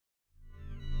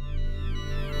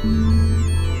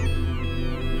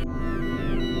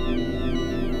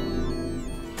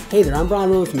Hey there, I'm Brian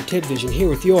Rowan from Tip Vision here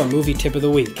with your movie tip of the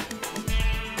week.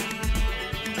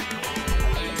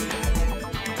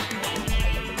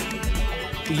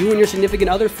 Do you and your significant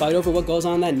other fight over what goes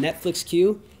on that Netflix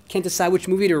queue? Can't decide which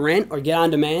movie to rent or get on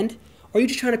demand? Or are you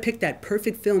just trying to pick that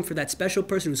perfect film for that special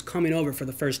person who's coming over for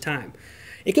the first time?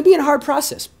 It can be a hard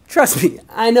process. Trust me,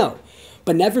 I know.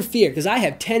 But never fear, because I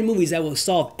have 10 movies that will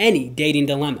solve any dating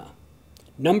dilemma.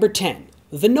 Number 10,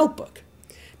 The Notebook.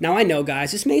 Now I know,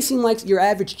 guys, this may seem like your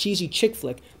average cheesy chick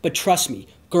flick, but trust me,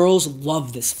 girls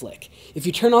love this flick. If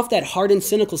you turn off that hard and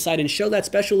cynical side and show that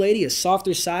special lady a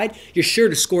softer side, you're sure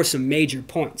to score some major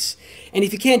points. And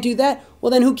if you can't do that,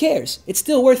 well then who cares? It's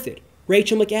still worth it.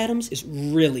 Rachel McAdams is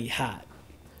really hot.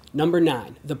 Number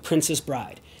 9, The Princess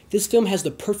Bride. This film has the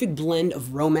perfect blend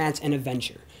of romance and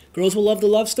adventure. Girls will love the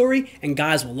love story, and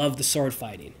guys will love the sword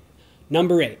fighting.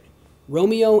 Number 8,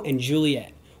 Romeo and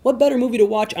Juliet. What better movie to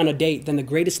watch on a date than the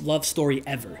greatest love story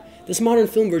ever? This modern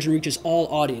film version reaches all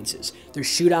audiences. There's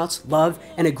shootouts, love,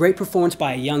 and a great performance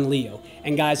by a young Leo.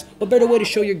 And guys, what better way to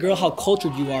show your girl how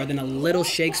cultured you are than a little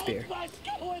Shakespeare?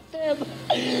 Either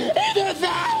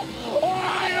that, or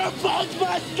I both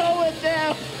must go with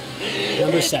them!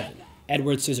 Number 7,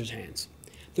 Edward Scissorhands.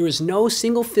 There is no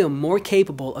single film more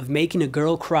capable of making a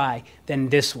girl cry than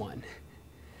this one.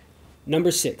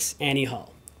 Number 6, Annie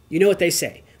Hall. You know what they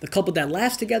say, the couple that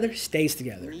laughs together stays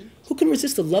together. Who can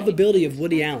resist the lovability of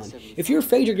Woody Allen? If you're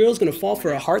afraid your girl's gonna fall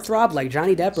for a heartthrob like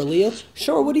Johnny Depp or Leo,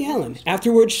 show her Woody Allen.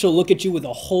 Afterwards, she'll look at you with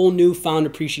a whole newfound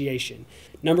appreciation.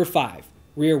 Number 5,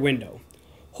 Rear Window.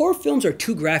 Horror films are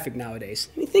too graphic nowadays.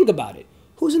 I mean, think about it.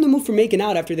 Who's in the mood for making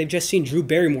out after they've just seen Drew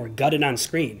Barrymore gutted on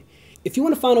screen? If you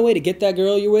want to find a way to get that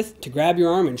girl you're with to grab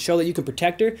your arm and show that you can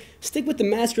protect her, stick with the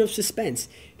master of suspense.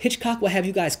 Hitchcock will have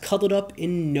you guys cuddled up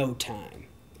in no time.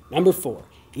 Number 4,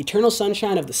 Eternal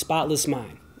Sunshine of the Spotless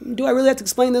Mind. Do I really have to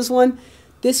explain this one?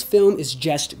 This film is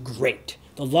just great.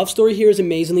 The love story here is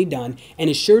amazingly done and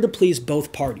is sure to please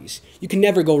both parties. You can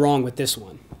never go wrong with this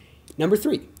one. Number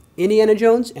 3, Indiana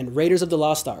Jones and Raiders of the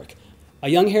Lost Ark. A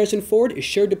young Harrison Ford is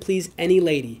sure to please any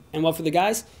lady. And well, for the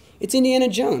guys, it's Indiana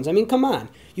Jones. I mean, come on.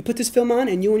 You put this film on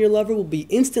and you and your lover will be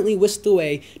instantly whisked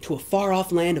away to a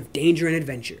far-off land of danger and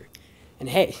adventure. And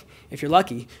hey, if you're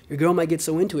lucky, your girl might get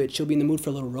so into it she'll be in the mood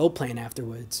for a little role-playing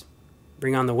afterwards.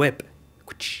 Bring on the whip.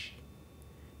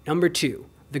 Number 2,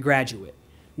 The Graduate.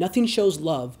 Nothing shows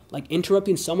love like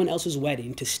interrupting someone else's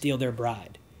wedding to steal their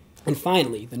bride. And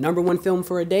finally, the number 1 film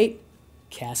for a date,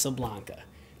 Casablanca.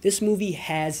 This movie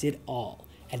has it all.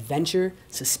 Adventure,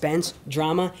 suspense,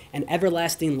 drama, and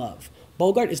everlasting love.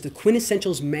 Bogart is the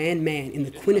quintessential man in the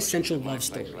quintessential love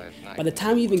story. By the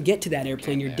time you even get to that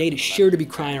airplane, your date is sure to be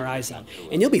crying her eyes out,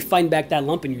 and you'll be fighting back that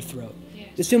lump in your throat.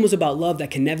 This film was about love that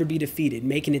can never be defeated,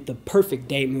 making it the perfect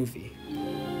date movie.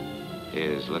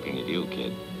 Here's looking at you,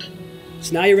 kid.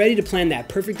 So now you're ready to plan that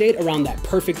perfect date around that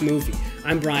perfect movie.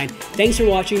 I'm Brian, thanks for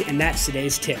watching, and that's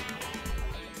today's tip.